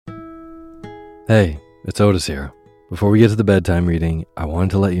Hey, it's Otis here. Before we get to the bedtime reading, I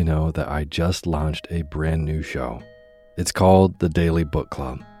wanted to let you know that I just launched a brand new show. It's called The Daily Book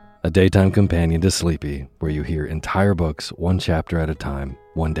Club, a daytime companion to Sleepy, where you hear entire books one chapter at a time,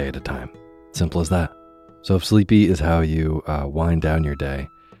 one day at a time. Simple as that. So if Sleepy is how you wind down your day,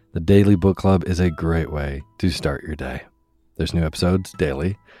 The Daily Book Club is a great way to start your day. There's new episodes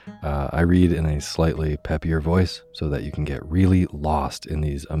daily. I read in a slightly peppier voice so that you can get really lost in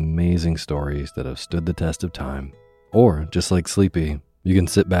these amazing stories that have stood the test of time. Or, just like Sleepy, you can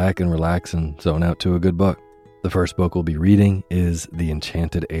sit back and relax and zone out to a good book. The first book we'll be reading is The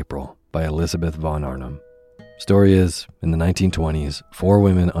Enchanted April by Elizabeth von Arnim. Story is, in the 1920s, 4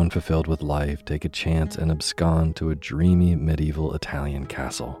 women unfulfilled with life take a chance and abscond to a dreamy medieval Italian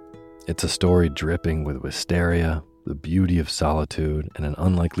castle. It's a story dripping with wisteria, the beauty of solitude, and an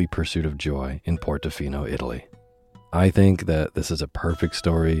unlikely pursuit of joy in Portofino, Italy. I think that this is a perfect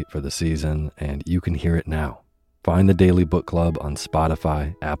story for the season, and you can hear it now. Find the Daily Book Club on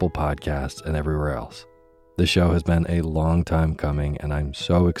Spotify, Apple Podcasts, and everywhere else. This show has been a long time coming, and I'm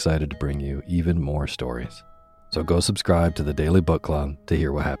so excited to bring you even more stories. So go subscribe to the Daily Book Club to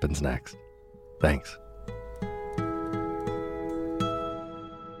hear what happens next. Thanks.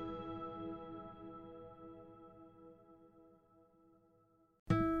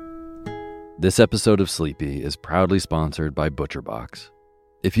 This episode of Sleepy is proudly sponsored by ButcherBox.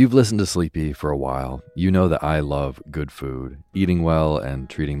 If you've listened to Sleepy for a while, you know that I love good food, eating well, and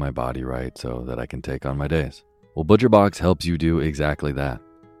treating my body right so that I can take on my days. Well, ButcherBox helps you do exactly that.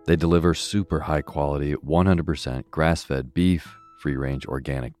 They deliver super high quality, 100% grass-fed beef, free-range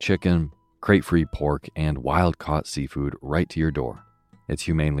organic chicken, crate-free pork, and wild-caught seafood right to your door. It's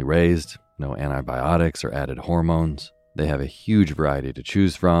humanely raised, no antibiotics or added hormones. They have a huge variety to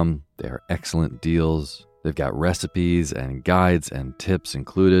choose from. They are excellent deals. They've got recipes and guides and tips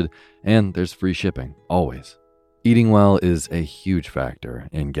included, and there's free shipping, always. Eating well is a huge factor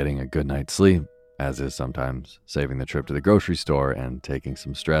in getting a good night's sleep, as is sometimes saving the trip to the grocery store and taking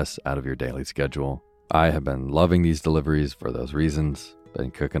some stress out of your daily schedule. I have been loving these deliveries for those reasons.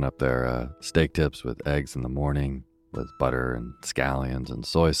 Been cooking up their steak tips with eggs in the morning, with butter and scallions and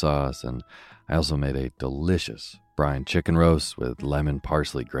soy sauce, and I also made a delicious brine chicken roast with lemon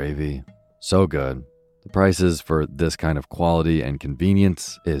parsley gravy. So good. The prices for this kind of quality and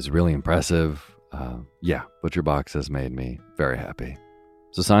convenience is really impressive. ButcherBox has made me very happy.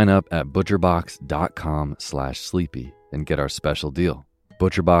 So sign up at butcherbox.com/sleepy and get our special deal.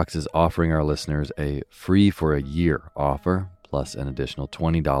 ButcherBox is offering our listeners a free for a year offer, plus an additional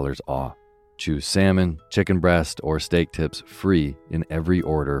 $20 off. Choose salmon, chicken breast, or steak tips free in every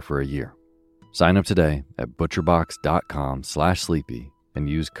order for a year. Sign up today at butcherbox.com/sleepy and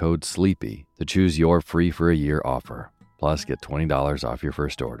use code SLEEPY to choose your free for a year offer. Plus, get $20 off your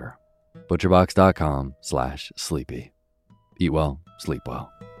first order. butcherbox.com/sleepy. Eat well, sleep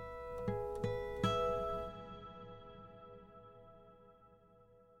well.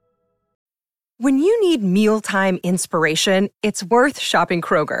 When you need mealtime inspiration, it's worth shopping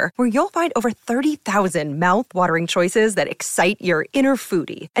Kroger, where you'll find over 30,000 mouth-watering choices that excite your inner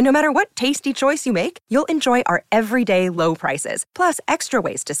foodie. And no matter what tasty choice you make, you'll enjoy our everyday low prices, plus extra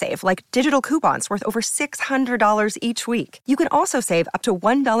ways to save, like digital coupons worth over $600 each week. You can also save up to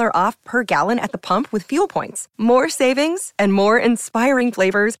 $1 off per gallon at the pump with fuel points. More savings and more inspiring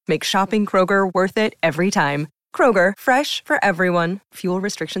flavors make shopping Kroger worth it every time. Kroger, fresh for everyone. Fuel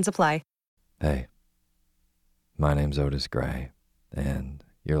restrictions apply. Hey, my name's Otis Gray, and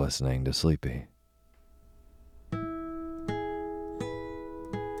you're listening to Sleepy. A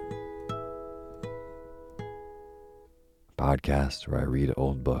podcast where I read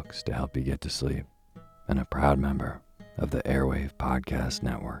old books to help you get to sleep, and a proud member of the Airwave Podcast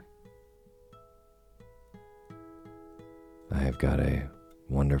Network. I have got a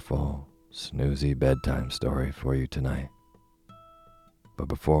wonderful, snoozy bedtime story for you tonight. But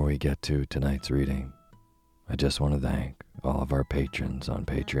before we get to tonight's reading, I just want to thank all of our patrons on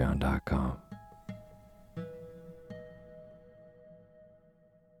patreon.com.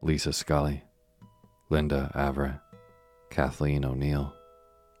 Lisa Scully, Linda Averitt, Kathleen O'Neill,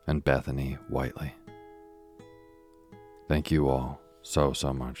 and Bethany Whiteley. Thank you all so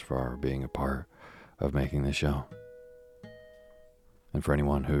much for being a part of making this show. And for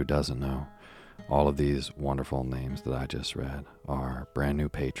anyone who doesn't know, all of these wonderful names that I just read are brand new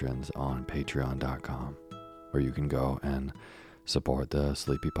patrons on patreon.com, where you can go and support the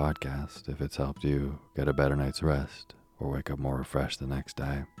Sleepy Podcast if it's helped you get a better night's rest or wake up more refreshed the next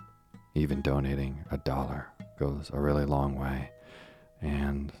day. Even donating $1 goes a really long way,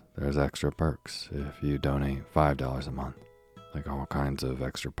 and there's extra perks if you donate $5 a month. like all kinds of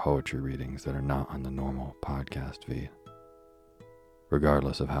extra poetry readings that are not on the normal podcast feed.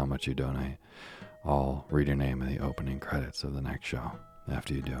 Regardless of how much you donate, I'll read your name in the opening credits of the next show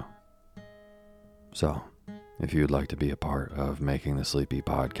after you do. So, if you'd like to be a part of making the Sleepy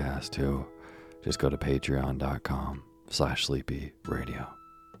podcast too, just go to patreon.com/sleepyradio.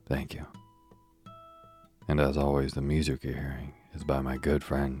 Thank you. And as always, the music you're hearing is by my good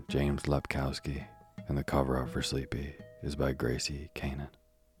friend James Lepkowski, and the cover art for Sleepy is by Gracie Kanan.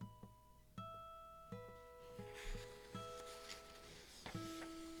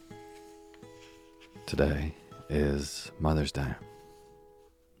 Today is Mother's Day,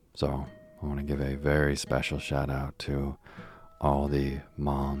 so I want to give a very special shout out to all the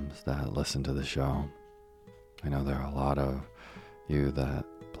moms that listen to the show. I know there are a lot of you that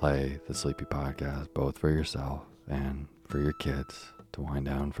play the Sleepy podcast, both for yourself and for your kids to wind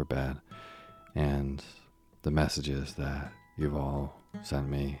down for bed. And the messages that you've all sent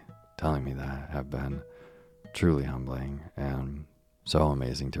me telling me that have been truly humbling and so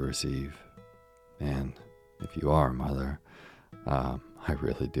amazing to receive. And if you are a mother, I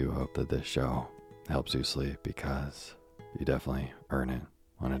really do hope that this show helps you sleep, because you definitely earn it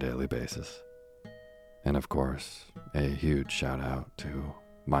on a daily basis. And of course, a huge shout out to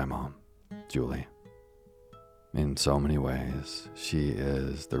my mom, Julie. In so many ways, she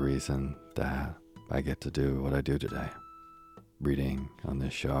is the reason that I get to do what I do today. Reading on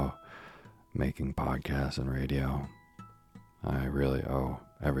this show, making podcasts and radio. I really owe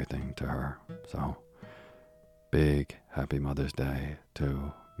everything to her. So, big happy Mother's Day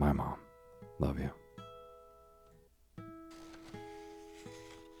to my mom. Love you.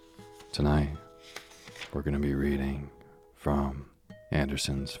 Tonight, we're going to be reading from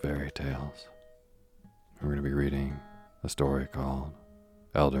Andersen's Fairy Tales. We're going to be reading a story called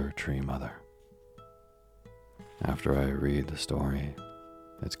Elder Tree Mother. After I read the story,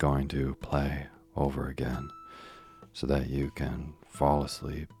 it's going to play over again so that you can fall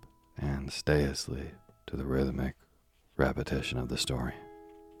asleep and stay asleep to the rhythmic repetition of the story.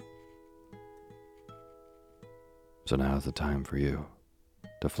 So now's the time for you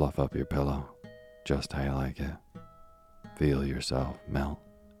to fluff up your pillow just how you like it. Feel yourself melt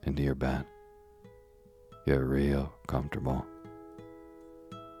into your bed. Get real comfortable.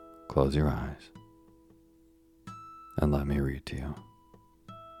 Close your eyes and let me read to you.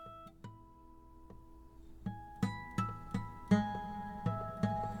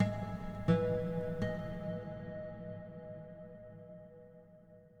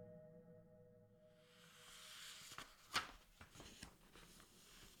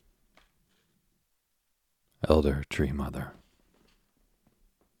 Elder Tree Mother.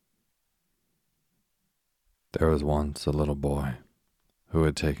 There was once a little boy who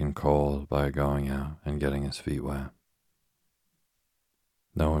had taken cold by going out and getting his feet wet.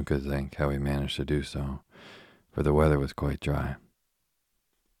 No one could think how he managed to do so, for the weather was quite dry.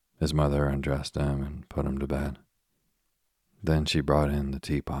 His mother undressed him and put him to bed. Then she brought in the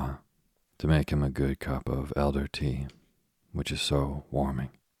teapot to make him a good cup of elder tea, which is so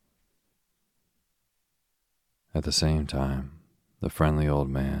warming. At the same time, the friendly old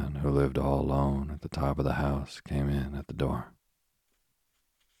man who lived all alone at the top of the house came in at the door.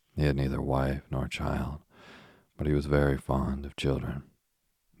 He had neither wife nor child, but he was very fond of children,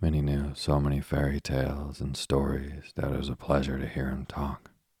 and he knew so many fairy tales and stories that it was a pleasure to hear him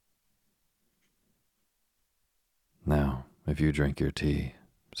talk. "Now, if you drink your tea,"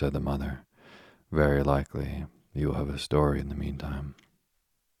 said the mother, "very likely you will have a story in the meantime."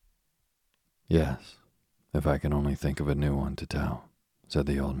 "Yes, if I can only think of a new one to tell," said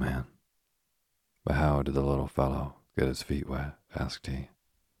the old man. "But how did the little fellow get his feet wet?" asked he.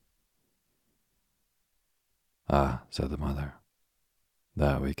 "Ah," said the mother,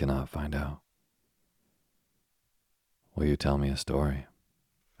 "that we cannot find out." "Will you tell me a story?"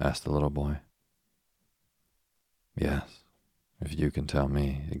 asked the little boy. "Yes, if you can tell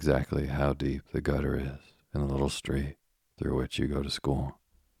me exactly how deep the gutter is in the little street through which you go to school."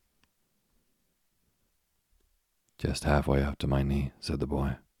 "Just halfway up to my knee," said the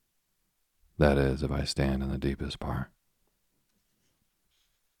boy. "That is, if I stand in the deepest part."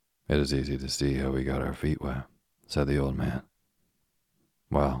 "It is easy to see how we got our feet wet," said the old man.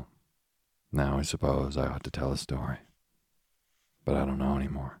 "Well, now I suppose I ought to tell a story, but I don't know any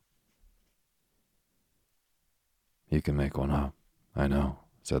more." "You can make one up, I know,"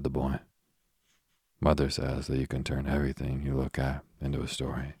 said the boy. "Mother says that you can turn everything you look at into a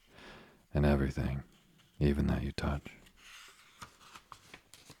story, and everything, even that you touch."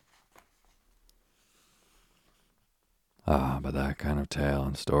 "Ah, but that kind of tale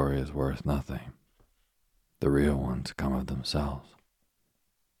and story is worth nothing. The real ones come of themselves.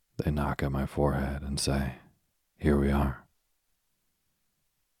 They knock at my forehead and say, 'Here we are.'"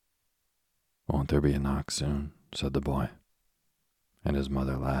 "Won't there be a knock soon?" said the boy. And his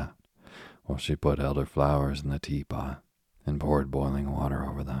mother laughed while she put elder flowers in the teapot and poured boiling water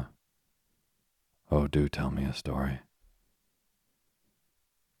over them. "Oh, do tell me a story."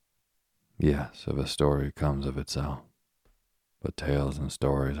 "Yes, if a story comes of itself. But tales and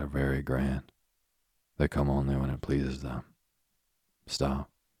stories are very grand. They come only when it pleases them.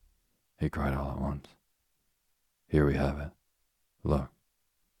 Stop," he cried all at once. "Here we have it. Look,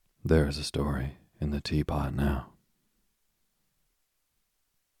 there is a story in the teapot now."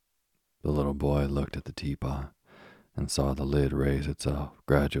 The little boy looked at the teapot and saw the lid raise itself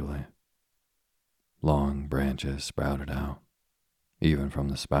gradually. Long branches sprouted out, even from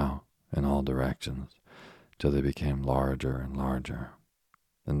the spout, in all directions, till they became larger and larger,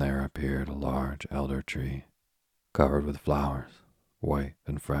 and there appeared a large elder tree, covered with flowers, white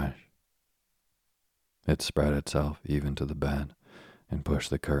and fresh. It spread itself even to the bed and pushed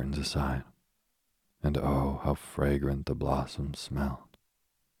the curtains aside, and oh, how fragrant the blossoms smelled.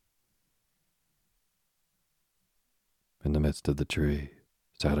 In the midst of the tree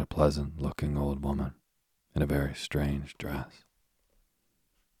sat a pleasant-looking old woman in a very strange dress.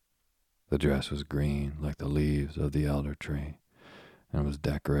 The dress was green like the leaves of the elder tree, and was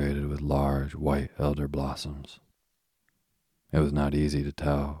decorated with large white elder blossoms. It was not easy to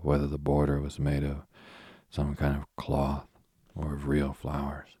tell whether the border was made of some kind of cloth or of real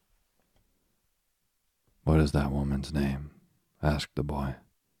flowers. "What is that woman's name?" asked the boy.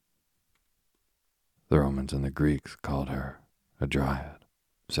 "The Romans and the Greeks called her a dryad,"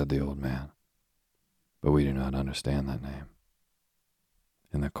 said the old man, "but we do not understand that name.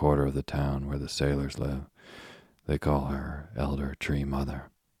 In the quarter of the town where the sailors live, they call her Elder Tree Mother,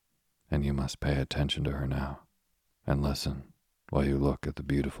 and you must pay attention to her now, and listen while you look at the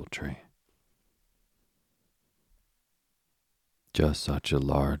beautiful tree. Just such a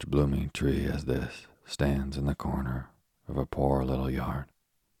large blooming tree as this stands in the corner of a poor little yard,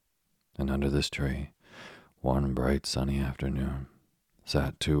 and under this tree, one bright sunny afternoon,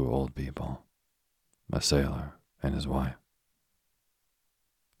 sat two old people, a sailor and his wife.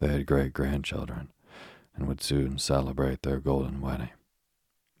 They had great-grandchildren and would soon celebrate their golden wedding,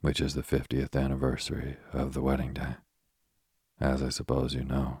 which is the 50th anniversary of the wedding day, as I suppose you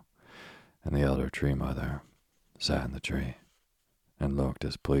know, and the elder tree mother sat in the tree and looked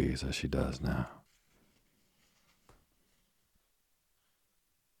as pleased as she does now.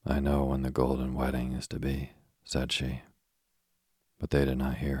 "I know when the golden wedding is to be," said she, but they did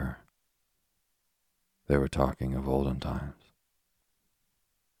not hear her. They were talking of olden times.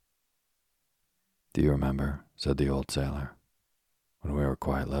 "Do you remember," said the old sailor, "when we were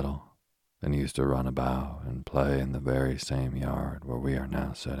quite little, and used to run about and play in the very same yard where we are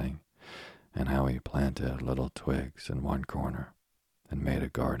now sitting, and how we planted little twigs in one corner and made a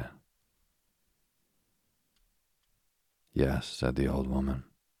garden?" "Yes," said the old woman,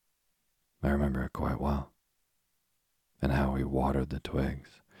 "I remember it quite well, and how we watered the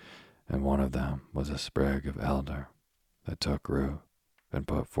twigs, and one of them was a sprig of elder that took root and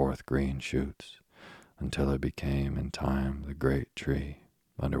put forth green shoots until it became in time the great tree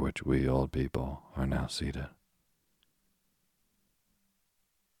under which we old people are now seated."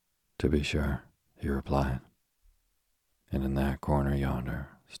 "To be sure," he replied, "and in that corner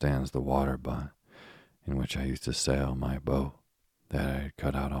yonder stands the water butt in which I used to sail my boat that I had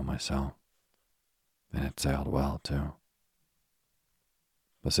cut out all myself, and it sailed well too.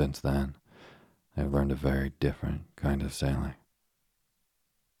 But since then, I have learned a very different kind of sailing."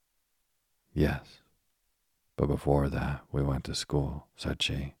 "Yes, but before that we went to school," said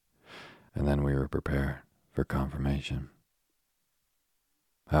she, "and then we were prepared for confirmation.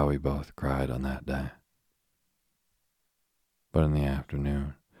 How we both cried on that day. But in the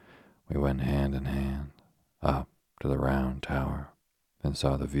afternoon we went hand in hand up to the round tower and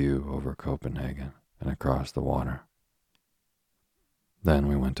saw the view over Copenhagen and across the water. Then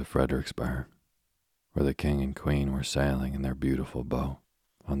we went to Fredericksburg, where the king and queen were sailing in their beautiful boat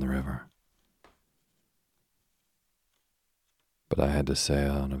on the river. But I had to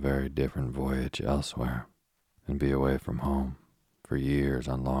sail on a very different voyage elsewhere, and be away from home for years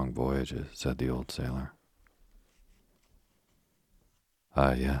on long voyages," said the old sailor.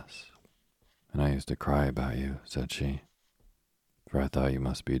 "Ah, yes, and I used to cry about you," said she, "for I thought you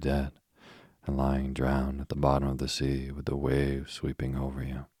must be dead and lying drowned at the bottom of the sea with the waves sweeping over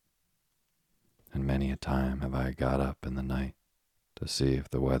you. And many a time have I got up in the night to see if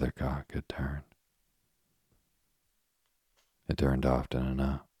the weathercock had turned. It turned often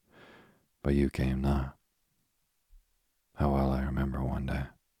enough, but you came not, how well I remember one day.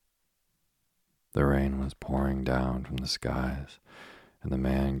 The rain was pouring down from the skies, and the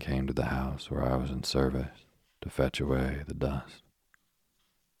man came to the house where I was in service to fetch away the dust.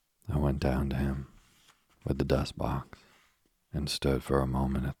 I went down to him with the dust box and stood for a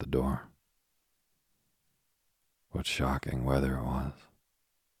moment at the door. What shocking weather it was.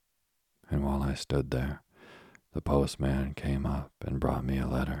 And while I stood there, the postman came up and brought me a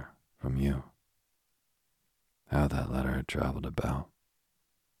letter from you. How that letter had traveled about.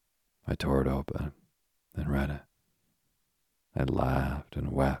 I tore it open and read it. I laughed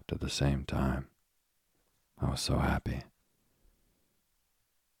and wept at the same time. I was so happy.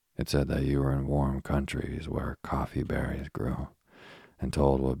 It said that you were in warm countries where coffee berries grew, and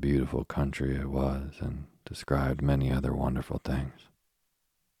told what beautiful country it was, and described many other wonderful things.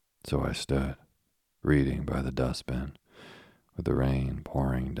 So I stood, reading by the dustbin, with the rain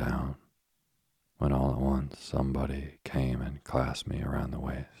pouring down, when all at once somebody came and clasped me around the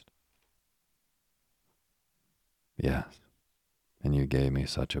waist. Yes, and you gave me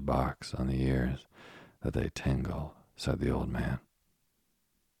such a box on the ears that they tingled, said the old man.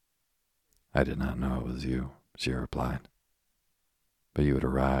 I did not know it was you, she replied. But you had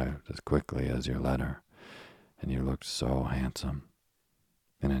arrived as quickly as your letter, and you looked so handsome.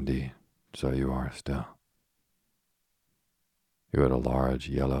 And indeed, so you are still. You had a large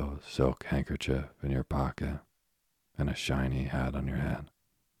yellow silk handkerchief in your pocket and a shiny hat on your head.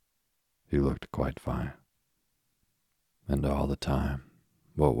 You looked quite fine. And all the time,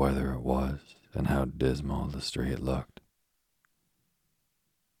 what weather it was and how dismal the street looked.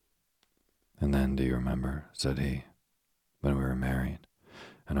 And then, do you remember, said he, when we were married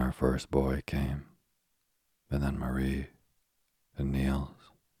and our first boy came, and then Marie and Niels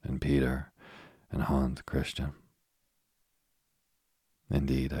and Peter and Hans Christian?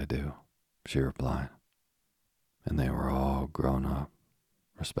 Indeed I do, she replied, and they were all grown up,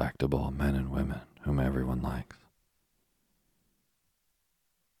 respectable men and women whom everyone likes.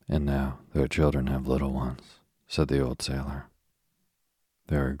 And now their children have little ones, said the old sailor.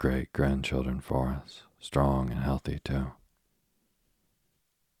 They are great grandchildren for us, strong and healthy too.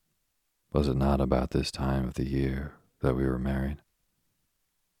 Was it not about this time of the year that we were married?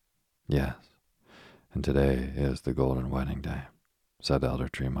 Yes, and today is the golden wedding day, said Elder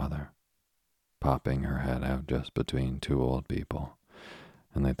Tree Mother, popping her head out just between two old people,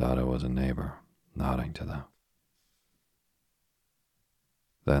 and they thought it was a neighbor nodding to them.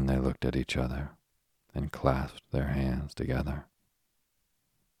 Then they looked at each other and clasped their hands together.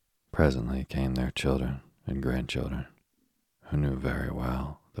 Presently came their children and grandchildren, who knew very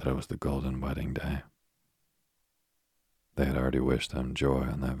well that it was the golden wedding day. They had already wished them joy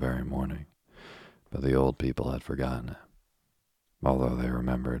on that very morning, but the old people had forgotten it, although they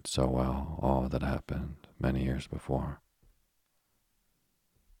remembered so well all that happened many years before.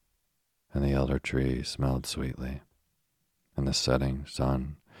 And the elder tree smelled sweetly, and the setting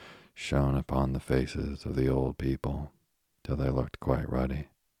sun shone upon the faces of the old people till they looked quite ruddy.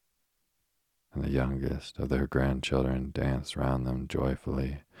 And the youngest of their grandchildren danced round them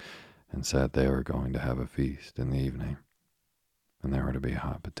joyfully and said they were going to have a feast in the evening, and there were to be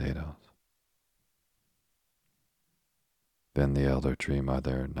hot potatoes. Then the elder tree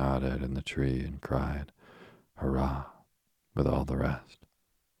mother nodded in the tree and cried, "Hurrah!" with all the rest.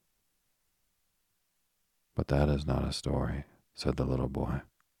 But that is not a story, said the little boy,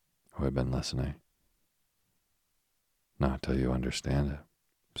 who had been listening. Not till you understand it,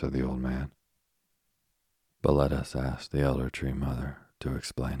 said the old man. But let us ask the elder tree mother to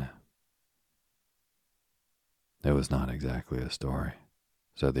explain it. It was not exactly a story,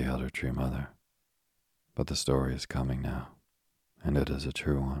 said the elder tree mother, but the story is coming now, and it is a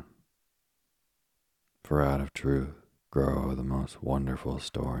true one. For out of truth grow the most wonderful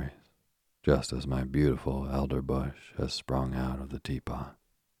stories, just as my beautiful elder bush has sprung out of the teapot.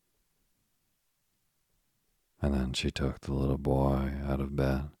 And then she took the little boy out of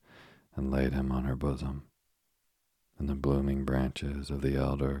bed and laid him on her bosom, and the blooming branches of the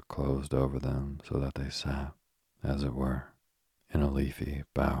elder closed over them so that they sat, as it were, in a leafy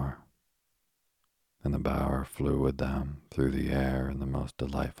bower. And the bower flew with them through the air in the most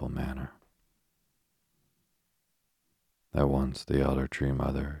delightful manner. At once the elder tree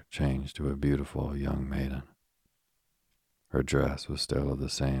mother changed to a beautiful young maiden. Her dress was still of the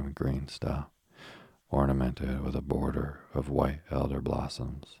same green stuff, ornamented with a border of white elder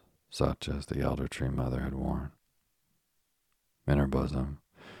blossoms, such as the elder tree mother had worn. In her bosom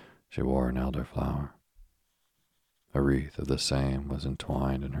she wore an elder flower. A wreath of the same was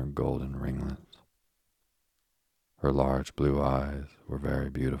entwined in her golden ringlets. Her large blue eyes were very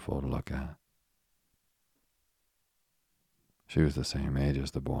beautiful to look at. She was the same age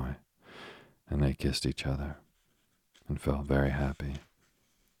as the boy, and they kissed each other and felt very happy.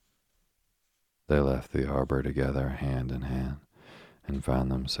 They left the arbor together hand in hand and found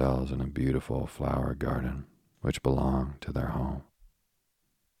themselves in a beautiful flower garden which belonged to their home.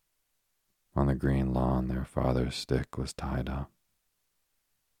 On the green lawn their father's stick was tied up.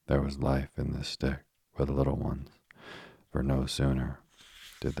 There was life in this stick for the little ones, for no sooner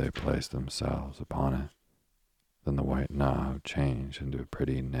did they place themselves upon it than the white knob changed into a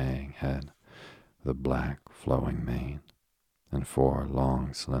pretty neighing head with a black flowing mane, and 4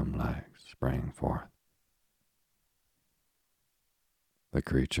 long slim legs sprang forth. The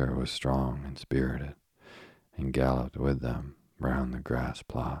creature was strong and spirited, and galloped with them round the grass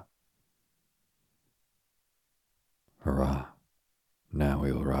plot. "Hurrah! Now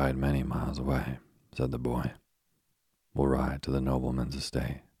we will ride many miles away," said the boy. "We'll ride to the nobleman's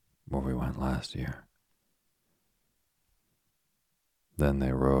estate, where we went last year." Then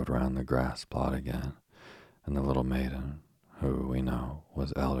they rode round the grass plot again, and the little maiden, who we know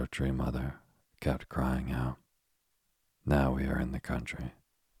was Elder Tree Mother, kept crying out, "Now we are in the country.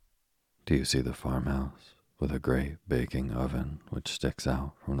 Do you see the farmhouse with a great baking oven which sticks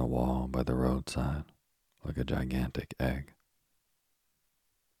out from the wall by the roadside like a gigantic egg?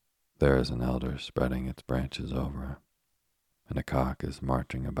 There is an elder spreading its branches over it, and a cock is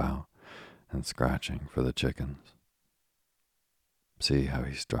marching about and scratching for the chickens. See how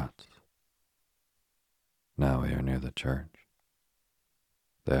he struts. Now we are near the church.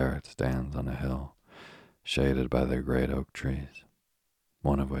 There it stands on a hill, shaded by the great oak trees,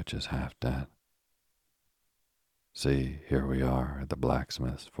 one of which is half dead. See, here we are at the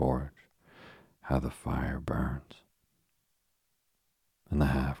blacksmith's forge, how the fire burns, and the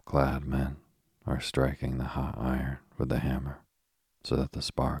half-clad men are striking the hot iron with the hammer so that the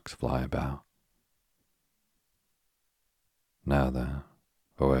sparks fly about. Now then,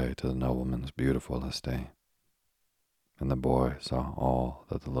 away to the nobleman's beautiful estate." And the boy saw all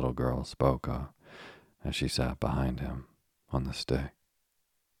that the little girl spoke of as she sat behind him on the stick,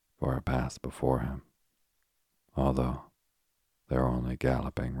 for it passed before him, although they were only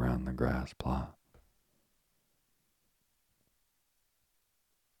galloping round the grass plot.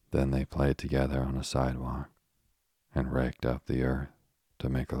 Then they played together on a sidewalk and raked up the earth to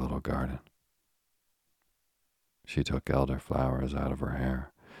make a little garden. She took elder flowers out of her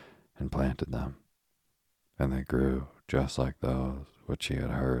hair and planted them, and they grew just like those which she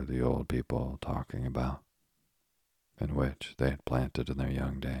had heard the old people talking about, and which they had planted in their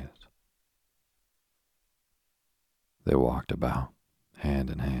young days. They walked about, hand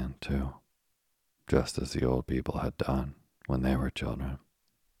in hand too, just as the old people had done when they were children,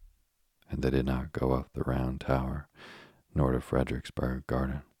 and they did not go up the round tower nor to Fredericksburg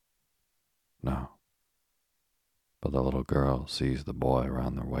Garden. No. But the little girl seized the boy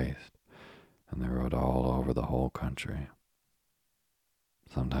around the waist, and they rode all over the whole country.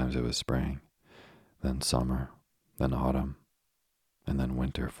 Sometimes it was spring, then summer, then autumn, and then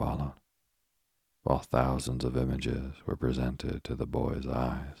winter followed, while thousands of images were presented to the boy's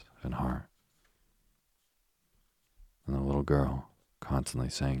eyes and heart. And the little girl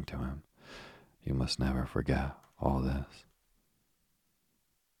constantly saying to him, "You must never forget all this."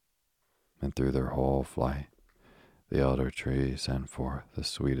 And through their whole flight, the elder tree sent forth the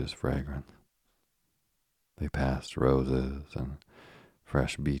sweetest fragrance. They passed roses and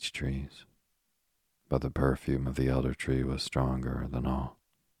fresh beech trees, but the perfume of the elder tree was stronger than all,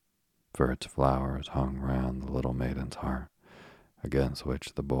 for its flowers hung round the little maiden's heart, against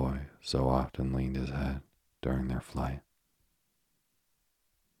which the boy so often leaned his head during their flight.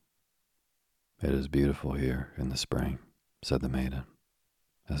 "It is beautiful here in the spring," said the maiden,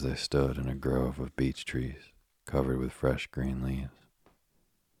 as they stood in a grove of beech trees covered with fresh green leaves.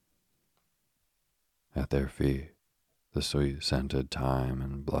 At their feet, the sweet-scented thyme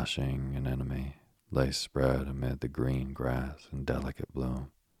and blushing anemone lay spread amid the green grass in delicate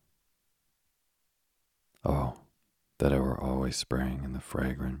bloom. Oh, that it were always spring in the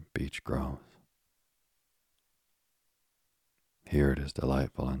fragrant beech groves. "Here it is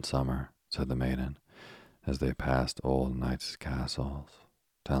delightful in summer," said the maiden, as they passed old knights' castles,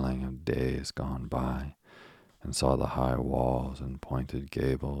 telling of days gone by, and saw the high walls and pointed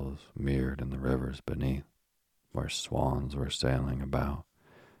gables mirrored in the rivers beneath, where swans were sailing about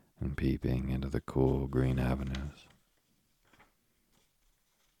and peeping into the cool green avenues.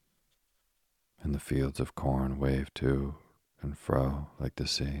 And the fields of corn waved to and fro like the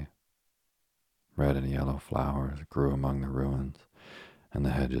sea. Red and yellow flowers grew among the ruins, and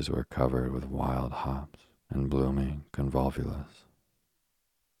the hedges were covered with wild hops and blooming convolvulus.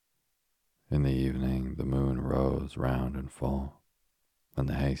 In the evening the moon rose round and full, and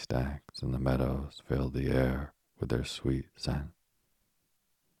the haystacks in the meadows filled the air with their sweet scent.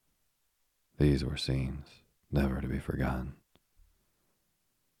 These were scenes never to be forgotten.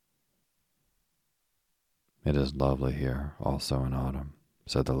 "It is lovely here also in autumn,"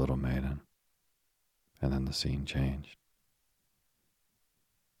 said the little maiden, and then the scene changed.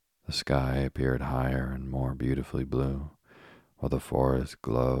 The sky appeared higher and more beautifully blue, while the forest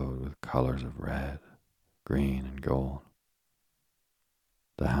glowed with colors of red, green, and gold.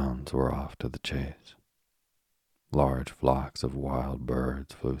 The hounds were off to the chase. Large flocks of wild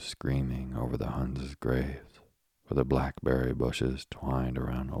birds flew screaming over the Huns' graves, where the blackberry bushes twined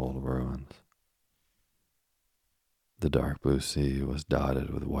around old ruins. The dark blue sea was dotted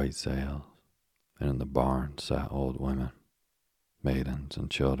with white sails, and in the barn sat old women, maidens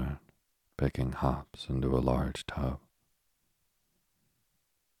and children, picking hops into a large tub.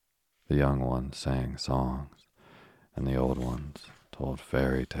 The young ones sang songs, and the old ones told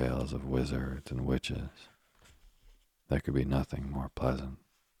fairy tales of wizards and witches. There could be nothing more pleasant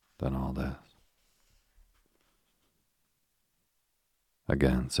than all this.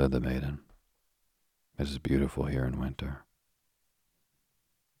 Again said the maiden, "It is beautiful here in winter."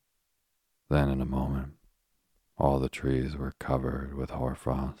 Then in a moment, all the trees were covered with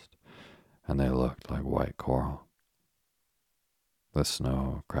hoarfrost, and they looked like white coral. The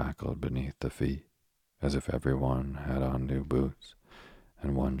snow crackled beneath the feet, as if everyone had on new boots,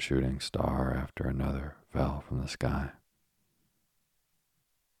 and one shooting star after another fell from the sky.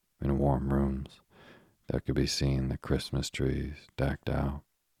 In warm rooms, there could be seen the Christmas trees decked out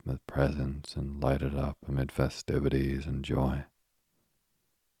with presents and lighted up amid festivities and joy.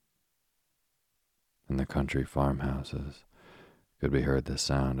 In the country farmhouses could be heard the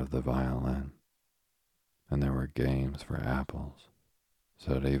sound of the violin, and there were games for apples,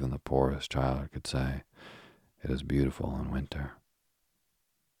 so that even the poorest child could say, "It is beautiful in winter."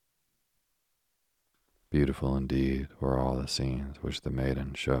 Beautiful indeed were all the scenes which the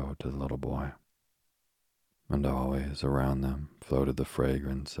maiden showed to the little boy, and always around them floated the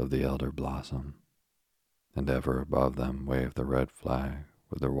fragrance of the elder blossom, and ever above them waved the red flag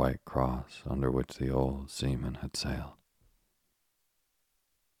with the white cross under which the old seaman had sailed.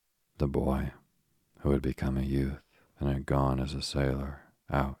 The boy, who had become a youth and had gone as a sailor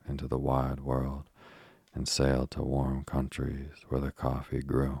out into the wide world and sailed to warm countries where the coffee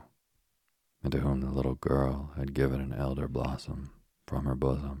grew, and to whom the little girl had given an elder blossom from her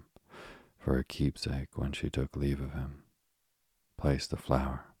bosom for a keepsake when she took leave of him, placed the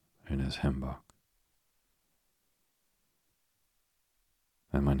flower in his hymn book.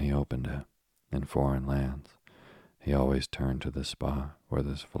 And when he opened it in foreign lands, he always turned to the spot where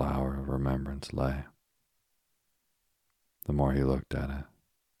this flower of remembrance lay. The more he looked at it,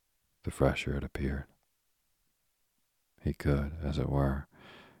 the fresher it appeared. He could, as it were,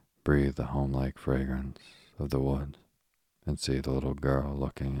 breathe the home-like fragrance of the woods and see the little girl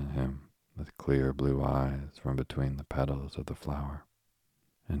looking at him with clear blue eyes from between the petals of the flower,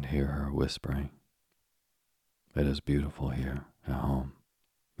 and hear her whispering, "It is beautiful here at home,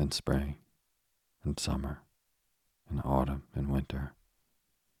 in spring, in summer, in autumn, and winter."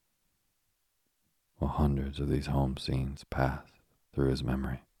 While hundreds of these home scenes passed through his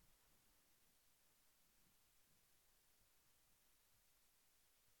memory.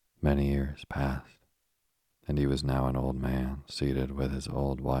 Many years passed, and he was now an old man seated with his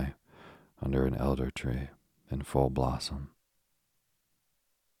old wife under an elder tree in full blossom.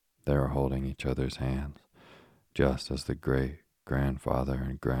 They were holding each other's hands, just as the great-grandfather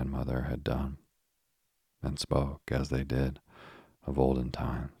and grandmother had done, and spoke, as they did, of olden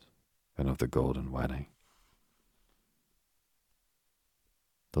times and of the golden wedding.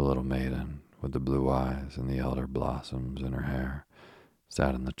 The little maiden with the blue eyes and the elder blossoms in her hair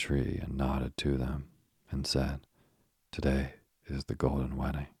sat in the tree and nodded to them and said, "Today is the golden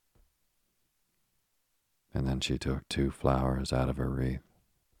wedding." And then she took 2 flowers out of her wreath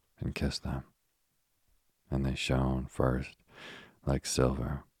and kissed them, and they shone first like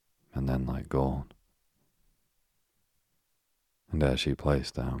silver and then like gold. And as she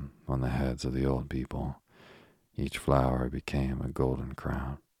placed them on the heads of the old people, each flower became a golden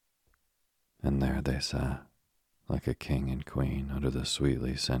crown, and there they sat, like a king and queen under the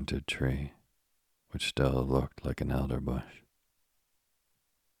sweetly scented tree, which still looked like an elder bush.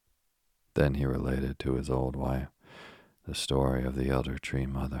 Then he related to his old wife the story of the elder tree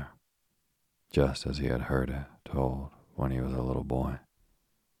mother, just as he had heard it told when he was a little boy.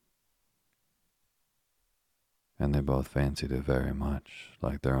 And they both fancied it very much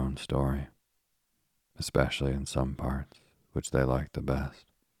like their own story, especially in some parts which they liked the best.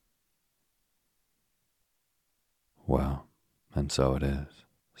 Well, and so it is,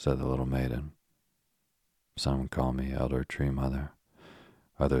 said the little maiden. Some call me Elder Tree Mother,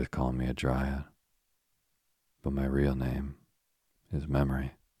 others call me a dryad, but my real name is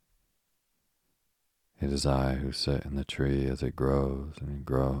Memory. It is I who sit in the tree as it grows and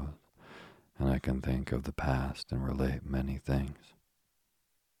grows, and I can think of the past and relate many things.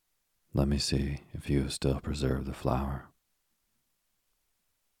 Let me see if you have still preserved the flower.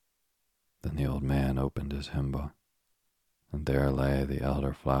 Then the old man opened his hymn book, and there lay the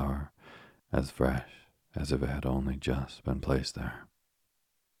elder flower, as fresh as if it had only just been placed there.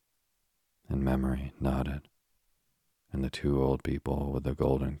 And Memory nodded, and the two old people with the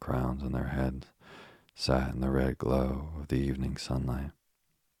golden crowns on their heads sat in the red glow of the evening sunlight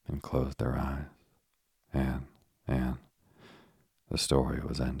and closed their eyes, and the story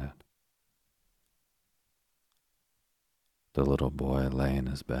was ended. The little boy lay in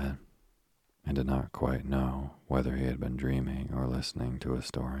his bed and did not quite know whether he had been dreaming or listening to a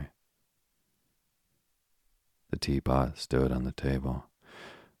story. The teapot stood on the table,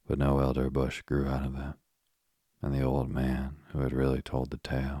 but no elder bush grew out of it, and the old man who had really told the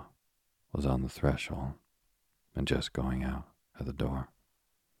tale was on the threshold and just going out at the door.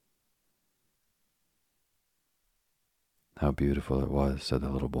 How beautiful it was, said the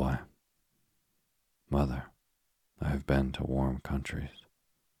little boy. Mother, I have been to warm countries.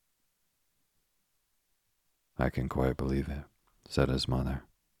 I can quite believe it, said his mother.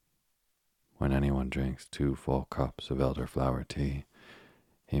 When anyone drinks 2 full cups of elderflower tea,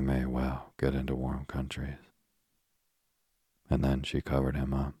 he may well get into warm countries. And then she covered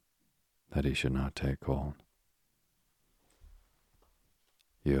him up, that he should not take cold.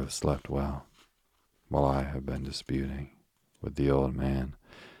 You have slept well, while I have been disputing with the old man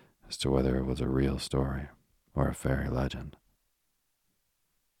as to whether it was a real story or a fairy legend.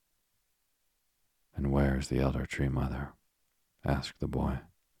 And where is the Elder Tree Mother? Asked the boy.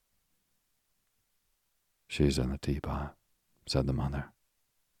 She's in the teapot, said the mother,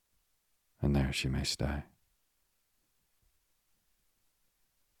 and there she may stay.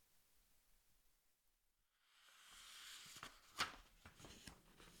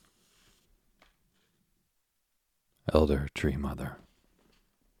 Elder Tree Mother.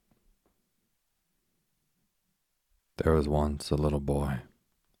 There was once a little boy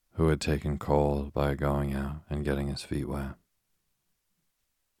who had taken cold by going out and getting his feet wet.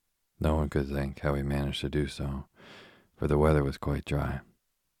 No one could think how he managed to do so, for the weather was quite dry.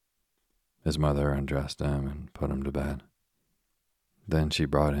 His mother undressed him and put him to bed. Then she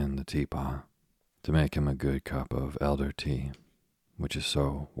brought in the teapot to make him a good cup of elder tea, which is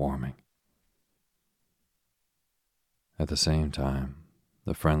so warming. At the same time,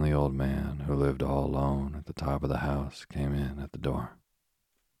 the friendly old man who lived all alone at the top of the house came in at the door.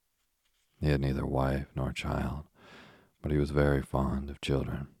 He had neither wife nor child, but he was very fond of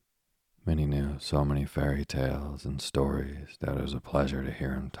children, and he knew so many fairy tales and stories that it was a pleasure to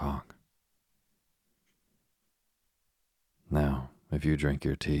hear him talk. Now, if you drink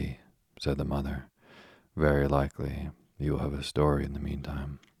your tea, said the mother, very likely you will have a story in the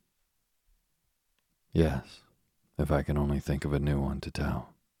meantime. Yes, if I can only think of a new one to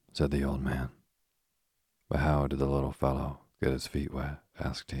tell, said the old man. But how did the little fellow get his feet wet?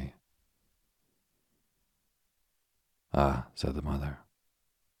 Asked he. Ah, said the mother,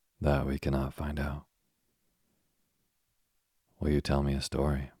 that we cannot find out. Will you tell me a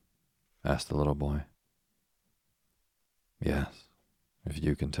story? Asked the little boy. Yes, if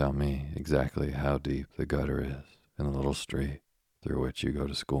you can tell me exactly how deep the gutter is in the little street through which you go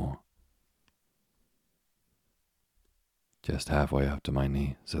to school. Just halfway up to my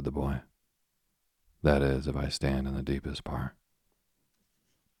knee, said the boy. That is, if I stand in the deepest part.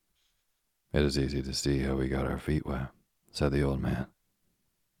 It is easy to see how we got our feet wet, said the old man.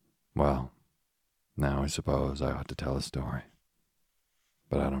 Well, now I suppose I ought to tell a story,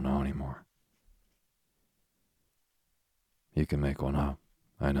 but I don't know any more. You can make one up,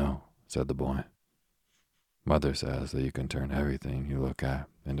 I know, said the boy. Mother says that you can turn everything you look at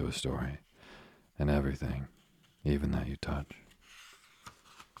into a story, and everything, even that you touch.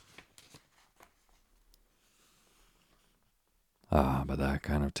 Ah, but that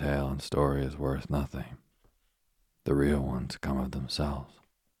kind of tale and story is worth nothing. The real ones come of themselves.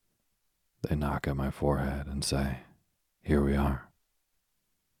 They knock at my forehead and say, here we are.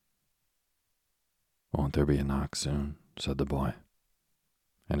 Won't there be a knock soon? Said the boy.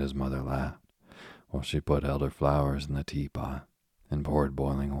 And his mother laughed while she put elderflowers in the teapot and poured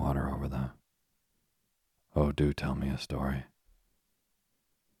boiling water over them. Oh, do tell me a story.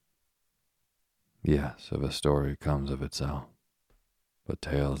 Yes, if a story comes of itself, but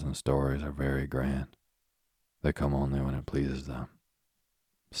tales and stories are very grand. They come only when it pleases them.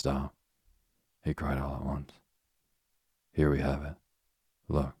 Stop, he cried all at once. Here we have it.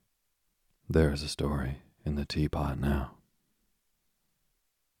 Look, there is a story in the teapot now.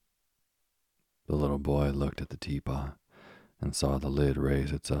 The little boy looked at the teapot and saw the lid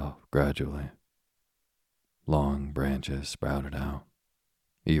raise itself gradually. Long branches sprouted out,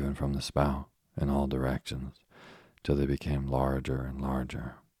 even from the spout, in all directions, till they became larger and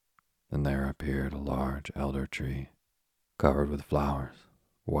larger. Then there appeared a large elder tree, covered with flowers,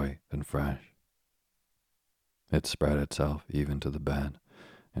 white and fresh. It spread itself even to the bed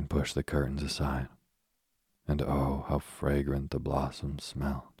and pushed the curtains aside, and oh, how fragrant the blossoms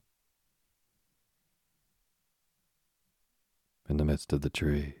smelled. In the midst of the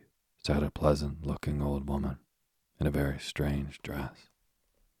tree sat a pleasant-looking old woman in a very strange dress.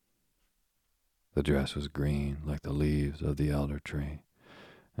 The dress was green like the leaves of the elder tree,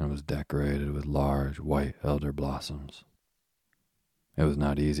 and was decorated with large white elder blossoms. It was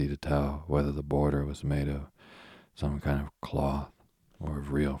not easy to tell whether the border was made of some kind of cloth or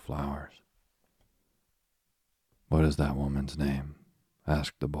of real flowers. "What is that woman's name?"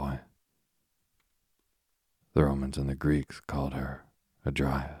 asked the boy. "The Romans and the Greeks called her a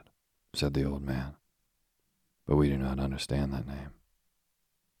dryad," said the old man, "but we do not understand that name.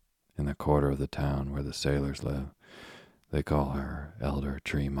 In the quarter of the town where the sailors live, they call her Elder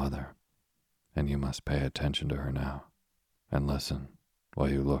Tree Mother, and you must pay attention to her now, and listen while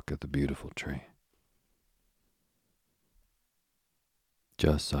you look at the beautiful tree."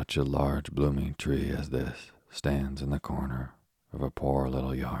 Just such a large blooming tree as this stands in the corner of a poor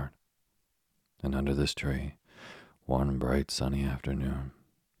little yard, and under this tree, one bright sunny afternoon,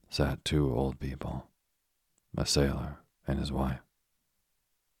 sat two old people, a sailor and his wife.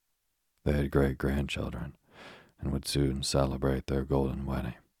 They had great-grandchildren and would soon celebrate their golden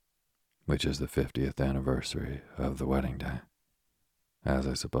wedding, which is the 50th anniversary of the wedding day, as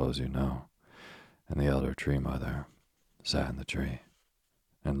I suppose you know, and the elder tree mother sat in the tree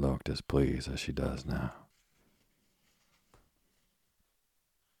and looked as pleased as she does now.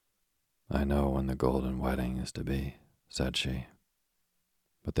 "I know when the golden wedding is to be," said she,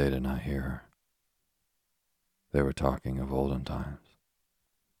 but they did not hear her. They were talking of olden times.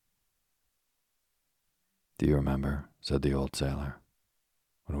 "Do you remember," said the old sailor,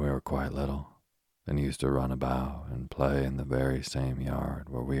 "when we were quite little and used to run about and play in the very same yard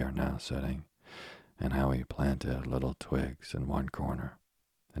where we are now sitting, and how we planted little twigs in one corner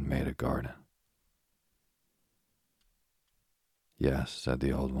and made a garden?" "Yes," said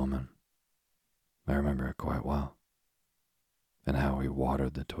the old woman, "I remember it quite well, and how we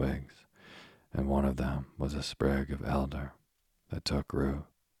watered the twigs, and one of them was a sprig of elder that took root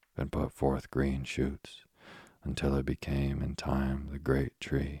and put forth green shoots until it became in time the great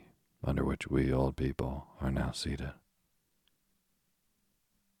tree under which we old people are now seated."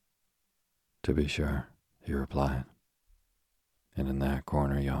 "To be sure," he replied, "and in that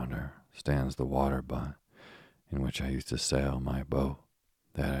corner yonder stands the water butt in which I used to sail my boat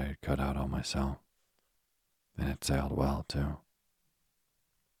that I had cut out all myself, and it sailed well too.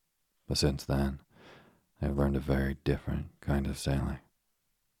 But since then, I have learned a very different kind of sailing."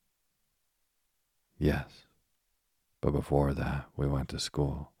 "Yes, but before that we went to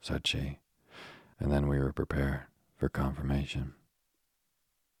school," said she, "and then we were prepared for confirmation.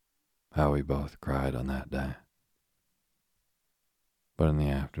 How we both cried on that day. But in the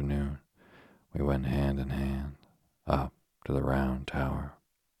afternoon, we went hand in hand up to the round tower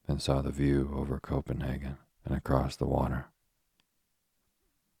and saw the view over Copenhagen and across the water.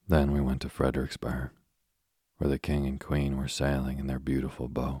 Then we went to Fredericksburg, where the king and queen were sailing in their beautiful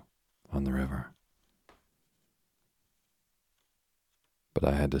boat on the river. But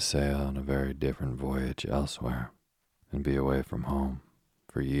I had to sail on a very different voyage elsewhere and be away from home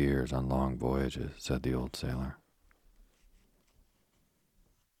for years on long voyages," said the old sailor.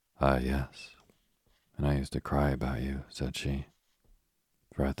 "Ah, yes, and I used to cry about you," said she,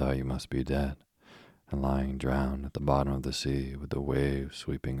 "for I thought you must be dead and lying drowned at the bottom of the sea with the waves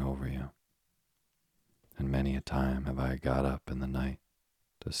sweeping over you. And many a time have I got up in the night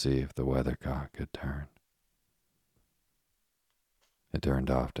to see if the weathercock had turned. It turned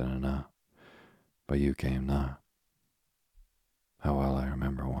often enough, but you came not. How well I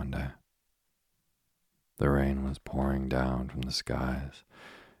remember one day. The rain was pouring down from the skies,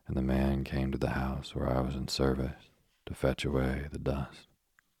 and the man came to the house where I was in service to fetch away the dust.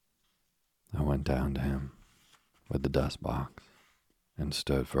 I went down to him with the dust box and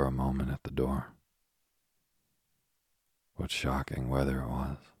stood for a moment at the door. What shocking weather it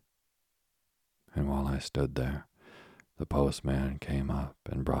was. And while I stood there, the postman came up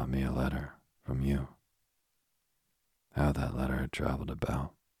and brought me a letter from you. how that letter had traveled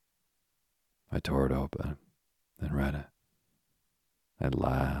about. I tore it open and read it. I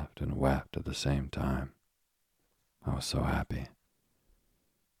laughed and wept at the same time. I was so happy.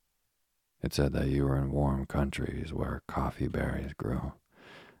 It said that you were in warm countries where coffee berries grew,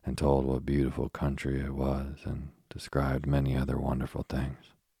 and told what beautiful country it was, and described many other wonderful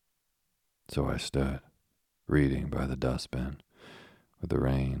things. So I stood, reading by the dustbin, with the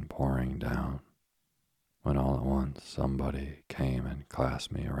rain pouring down, when all at once somebody came and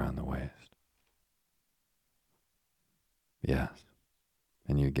clasped me around the waist. Yes,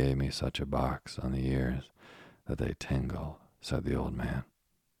 and you gave me such a box on the ears that they tingled, said the old man.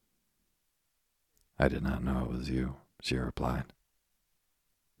 I did not know it was you, she replied.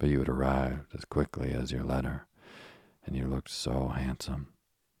 But you had arrived as quickly as your letter, and you looked so handsome.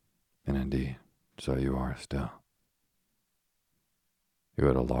 And indeed, so you are still. You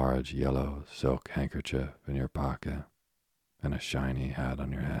had a large yellow silk handkerchief in your pocket and a shiny hat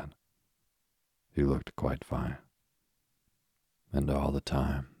on your head. You looked quite fine. And all the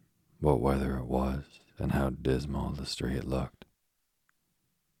time, what weather it was and how dismal the street looked.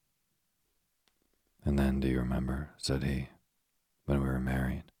 And then, do you remember, said he, when we were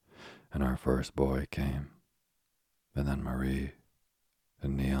married and our first boy came, and then Marie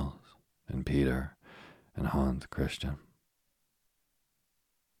and Niels and Peter and Hans Christian?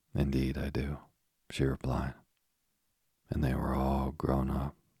 Indeed I do, she replied, and they were all grown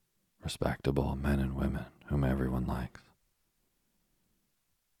up, respectable men and women whom everyone likes.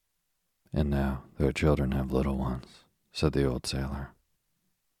 And now their children have little ones, said the old sailor.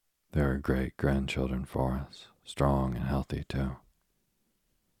 There are great grandchildren for us, strong and healthy too.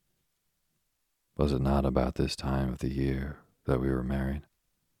 Was it not about this time of the year that we were married?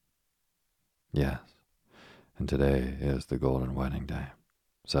 Yes, and today is the golden wedding day,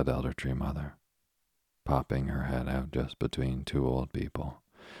 said Elder Tree Mother, popping her head out just between two old people,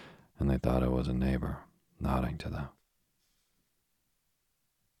 and they thought it was a neighbor nodding to them.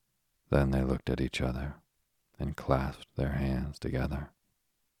 Then they looked at each other and clasped their hands together.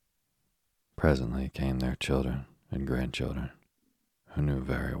 Presently came their children and grandchildren, who knew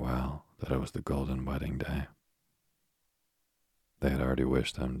very well that it was the golden wedding day. They had already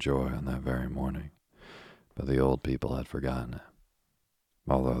wished them joy on that very morning, but the old people had forgotten it,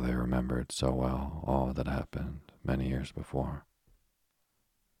 although they remembered so well all that happened many years before.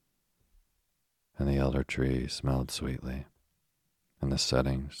 And the elder tree smelled sweetly, and the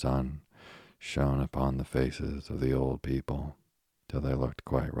setting sun shone upon the faces of the old people till they looked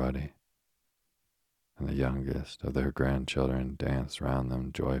quite ruddy. And the youngest of their grandchildren danced round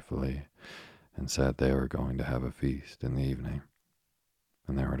them joyfully and said they were going to have a feast in the evening,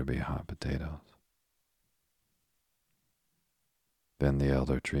 and there were to be hot potatoes. Then the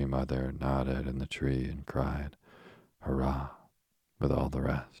elder tree mother nodded in the tree and cried, "Hurrah!" with all the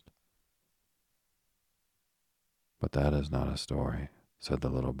rest. But that is not a story, said the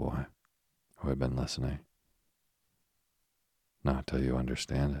little boy, who had been listening. Not till you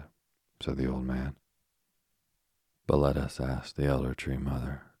understand it, said the old man. But let us ask the elder tree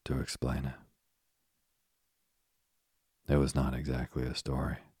mother to explain it. It was not exactly a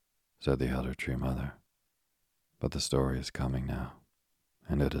story, said the elder tree mother, but the story is coming now,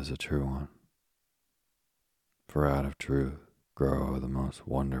 and it is a true one. For out of truth grow the most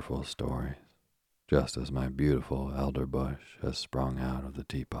wonderful stories, just as my beautiful elder bush has sprung out of the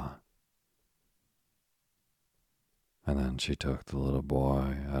teapot. And then she took the little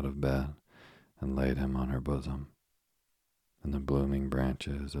boy out of bed and laid him on her bosom, and the blooming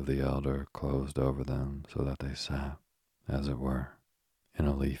branches of the elder closed over them so that they sat, as it were, in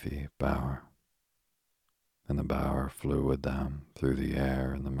a leafy bower. And the bower flew with them through the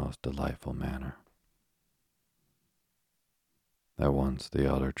air in the most delightful manner. At once the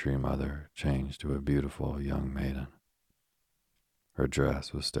elder tree mother changed to a beautiful young maiden. Her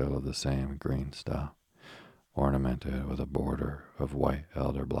dress was still of the same green stuff, ornamented with a border of white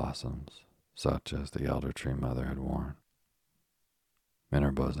elder blossoms, such as the elder tree mother had worn. In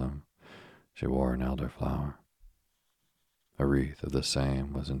her bosom she wore an elder flower. A wreath of the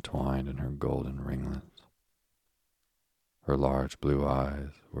same was entwined in her golden ringlets. Her large blue eyes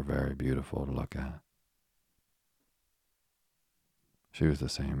were very beautiful to look at. She was the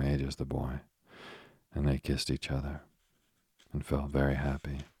same age as the boy, and they kissed each other and felt very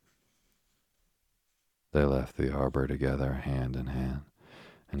happy. They left the arbor together hand in hand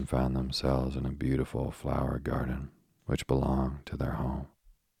and found themselves in a beautiful flower garden which belonged to their home.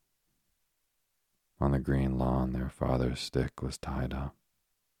 On the green lawn their father's stick was tied up.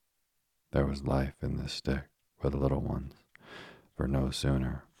 There was life in this stick for the little ones, for no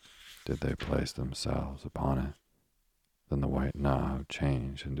sooner did they place themselves upon it Then the white knob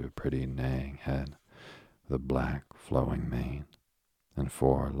changed into a pretty neighing head with a black flowing mane, and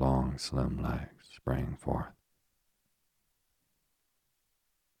 4 long slim legs sprang forth.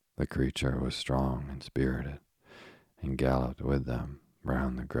 The creature was strong and spirited, and galloped with them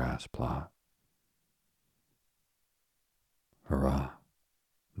round the grass plot. "Hurrah!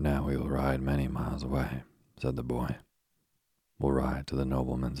 Now we will ride many miles away," said the boy. "We'll ride to the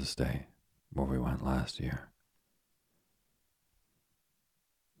nobleman's estate, where we went last year."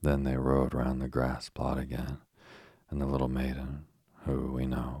 Then they rode round the grass plot again, and the little maiden, who we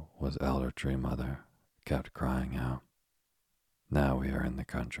know was Elder Tree Mother, kept crying out, "Now we are in the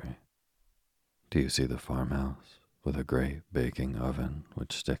country. Do you see the farmhouse with a great baking oven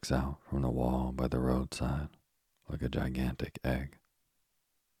which sticks out from the wall by the roadside like a gigantic egg?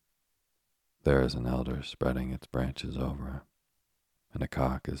 There is an elder spreading its branches over it, and a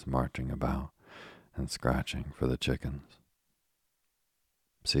cock is marching about and scratching for the chickens.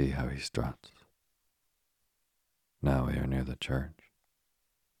 See how he struts. Now we are near the church.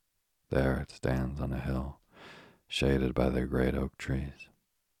 There it stands on a hill, shaded by the great oak trees,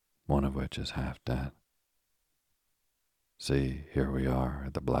 one of which is half dead. See, here we are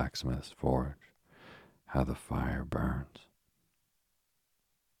at the blacksmith's forge, how the fire burns,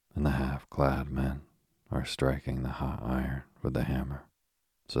 and the half-clad men are striking the hot iron with the hammer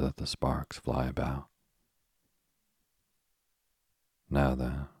so that the sparks fly about. Now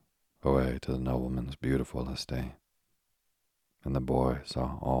then, away to the nobleman's beautiful estate." And the boy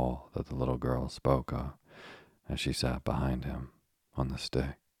saw all that the little girl spoke of as she sat behind him on the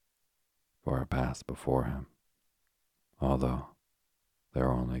stick, for it passed before him, although they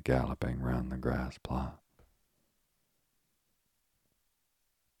were only galloping round the grass plot.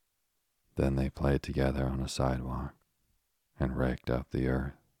 Then they played together on a sidewalk and raked up the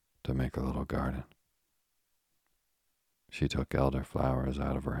earth to make a little garden. She took elderflowers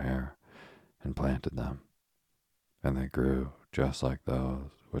out of her hair and planted them, and they grew just like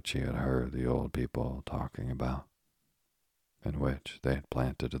those which she had heard the old people talking about, and which they had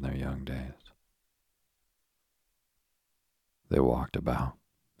planted in their young days. They walked about,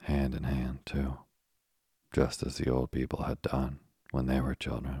 hand in hand, too, just as the old people had done when they were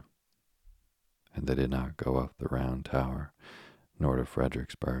children, and they did not go up the round tower nor to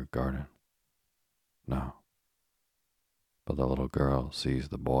Fredericksburg Garden. No. But the little girl seized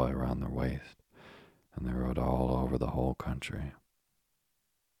the boy around their waist, and they rode all over the whole country.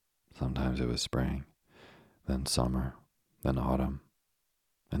 Sometimes it was spring, then summer, then autumn,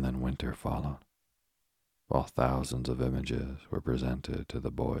 and then winter followed, while thousands of images were presented to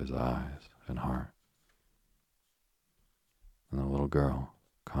the boy's eyes and heart. And the little girl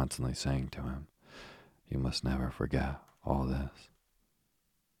constantly saying to him, "You must never forget all this."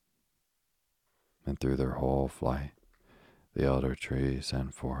 And through their whole flight, the elder trees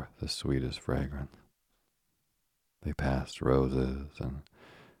sent forth the sweetest fragrance. They passed roses and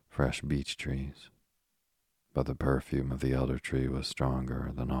fresh beech trees, but the perfume of the elder tree was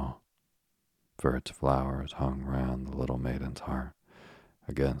stronger than all, for its flowers hung round the little maiden's heart,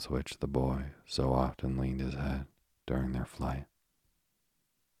 against which the boy so often leaned his head during their flight.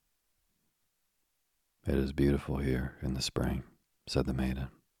 "It is beautiful here in the spring," said the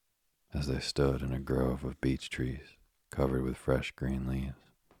maiden, as they stood in a grove of beech trees covered with fresh green leaves.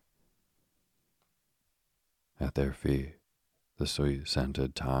 At their feet, the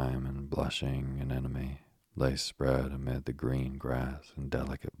sweet-scented thyme and blushing anemone lay spread amid the green grass in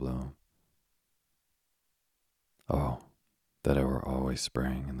delicate bloom. Oh, that it were always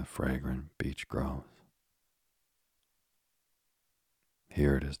spring in the fragrant beech groves.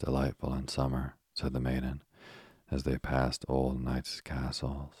 "Here it is delightful in summer," said the maiden, as they passed old knights'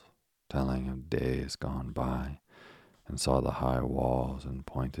 castles, telling of days gone by, and saw the high walls and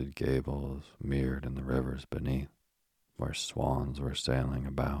pointed gables mirrored in the rivers beneath, where swans were sailing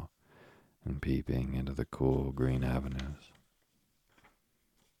about and peeping into the cool green avenues.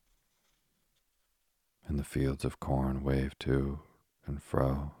 And the fields of corn waved to and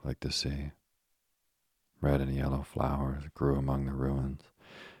fro like the sea. Red and yellow flowers grew among the ruins,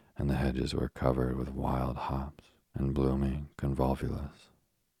 and the hedges were covered with wild hops and blooming convolvulus.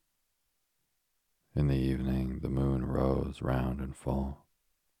 In the evening the moon rose round and full,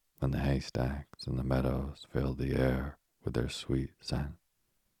 and the haystacks in the meadows filled the air with their sweet scent.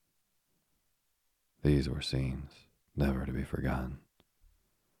 These were scenes never to be forgotten.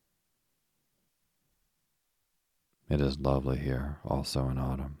 "It is lovely here also in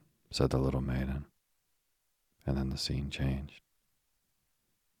autumn," said the little maiden, and then the scene changed.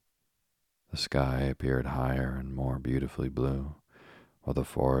 The sky appeared higher and more beautifully blue, while the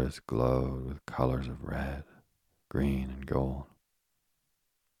forest glowed with colors of red, green and gold.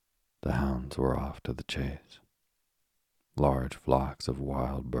 The hounds were off to the chase. Large flocks of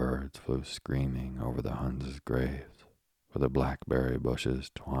wild birds flew screaming over the Huns' graves, where the blackberry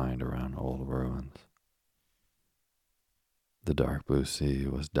bushes twined around old ruins. The dark blue sea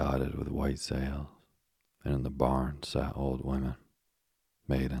was dotted with white sails, and in the barns sat old women,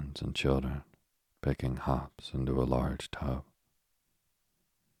 maidens and children, picking hops into a large tub.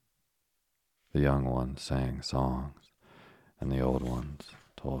 The young ones sang songs, and the old ones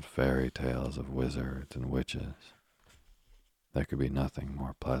told fairy tales of wizards and witches. There could be nothing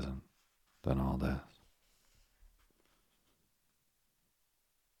more pleasant than all this.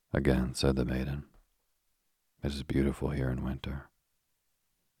 Again said the maiden, "It is beautiful here in winter."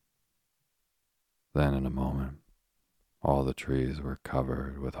 Then in a moment, all the trees were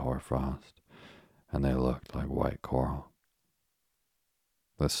covered with hoarfrost, and they looked like white coral.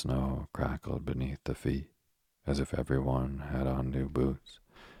 The snow crackled beneath the feet, as if everyone had on new boots,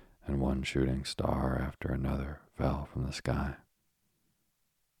 and one shooting star after another fell from the sky.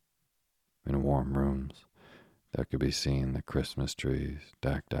 In warm rooms, there could be seen the Christmas trees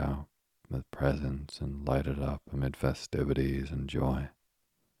decked out with presents and lighted up amid festivities and joy.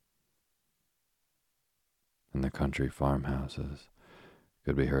 In the country farmhouses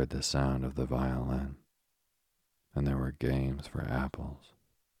could be heard the sound of the violin, and there were games for apples,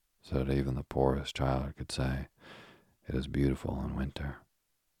 so that even the poorest child could say, "It is beautiful in winter."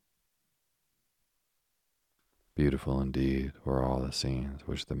 Beautiful indeed were all the scenes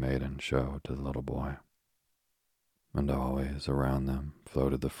which the maiden showed to the little boy, and always around them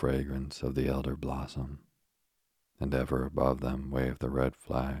floated the fragrance of the elder blossom, and ever above them waved the red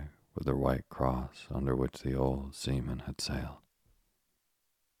flag with the white cross under which the old seaman had sailed.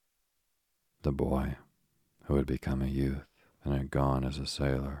 The boy, who had become a youth and had gone as a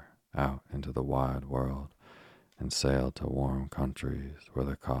sailor out into the wide world and sailed to warm countries where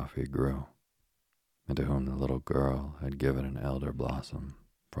the coffee grew, and to whom the little girl had given an elder blossom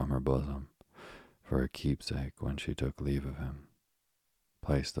from her bosom for a keepsake when she took leave of him,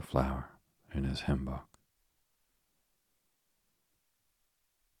 placed the flower in his hymn book.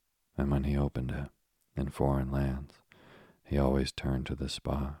 And when he opened it in foreign lands, he always turned to the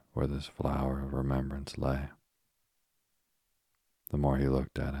spot where this flower of remembrance lay. The more he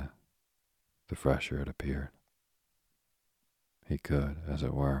looked at it, the fresher it appeared. He could, as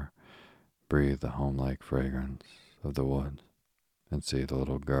it were, breathe the home-like fragrance of the woods and see the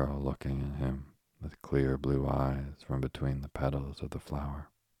little girl looking at him with clear blue eyes from between the petals of the flower,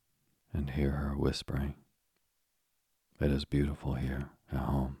 and hear her whispering, "It is beautiful here at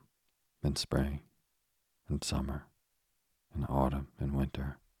home, in spring, in summer, in autumn, in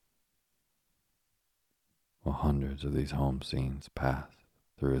winter." Well, hundreds of these home scenes passed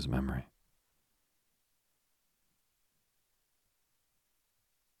through his memory.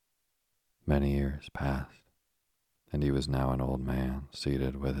 Many years passed, and he was now an old man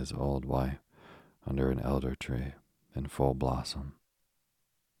seated with his old wife under an elder tree in full blossom.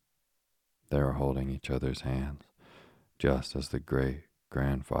 They were holding each other's hands, just as the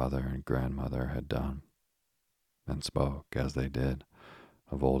great-grandfather and grandmother had done, and spoke, as they did,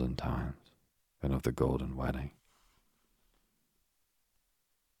 of olden times and of the golden wedding.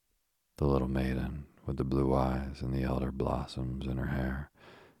 The little maiden, with the blue eyes and the elder blossoms in her hair,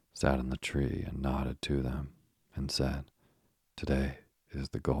 sat in the tree and nodded to them and said, "Today is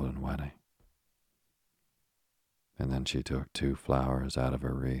the golden wedding." And then she took 2 flowers out of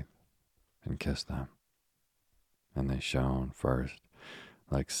her wreath and kissed them, and they shone first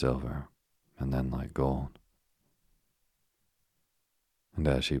like silver and then like gold. And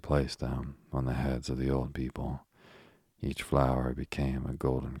as she placed them on the heads of the old people, each flower became a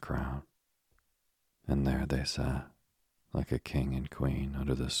golden crown, and there they sat, like a king and queen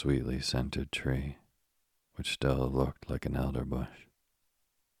under the sweetly scented tree, which still looked like an elder bush.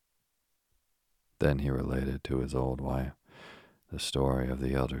 Then he related to his old wife the story of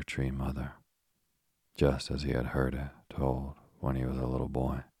the elder tree mother, just as he had heard it told when he was a little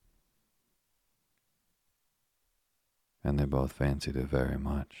boy. And they both fancied it very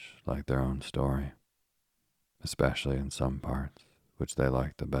much like their own story, especially in some parts which they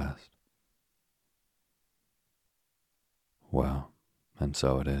liked the best. "Well, and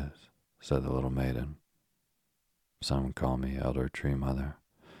so it is," said the little maiden. "Some call me Elder Tree Mother,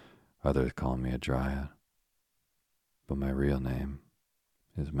 others call me a dryad, but my real name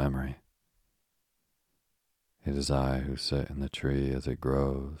is Memory. It is I who sit in the tree as it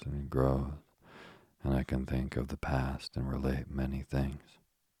grows and grows, and I can think of the past and relate many things.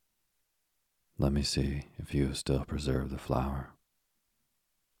 Let me see if you have still preserved the flower."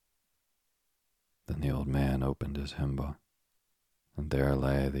 Then the old man opened his hymn book, and there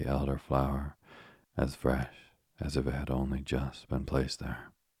lay the elderflower, as fresh as if it had only just been placed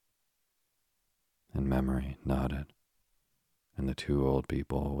there. And memory nodded, and the two old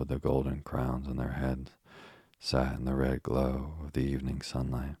people with the golden crowns on their heads sat in the red glow of the evening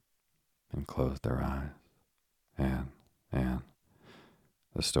sunlight and closed their eyes, and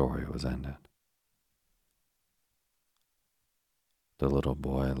the story was ended. The little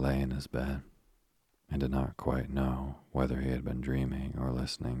boy lay in his bed and did not quite know whether he had been dreaming or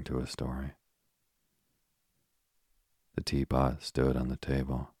listening to a story. The teapot stood on the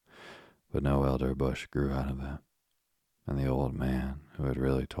table, but no elder bush grew out of it, and the old man who had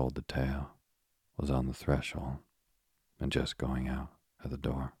really told the tale was on the threshold and just going out at the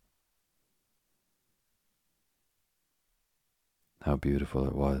door. How beautiful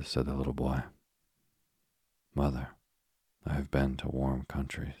it was, said the little boy. Mother, I have been to warm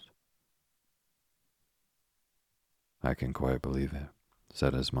countries. I can quite believe it,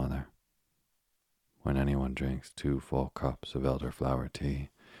 said his mother. When anyone drinks 2 full cups of elderflower tea,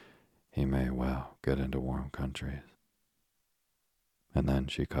 he may well get into warm countries. And then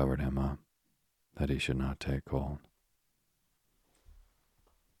she covered him up, that he should not take cold.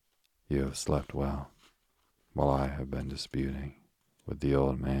 You have slept well, while I have been disputing with the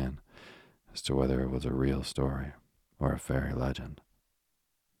old man as to whether it was a real story or a fairy legend.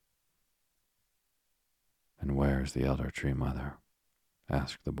 And where is the elder tree mother?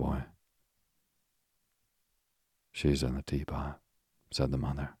 Asked the boy. She's in the teapot, said the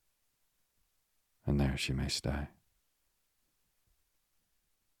mother, and there she may stay.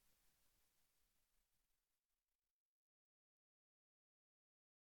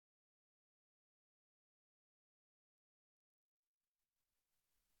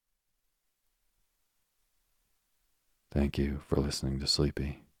 Thank you for listening to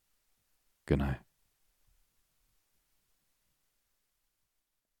Sleepy. Good night.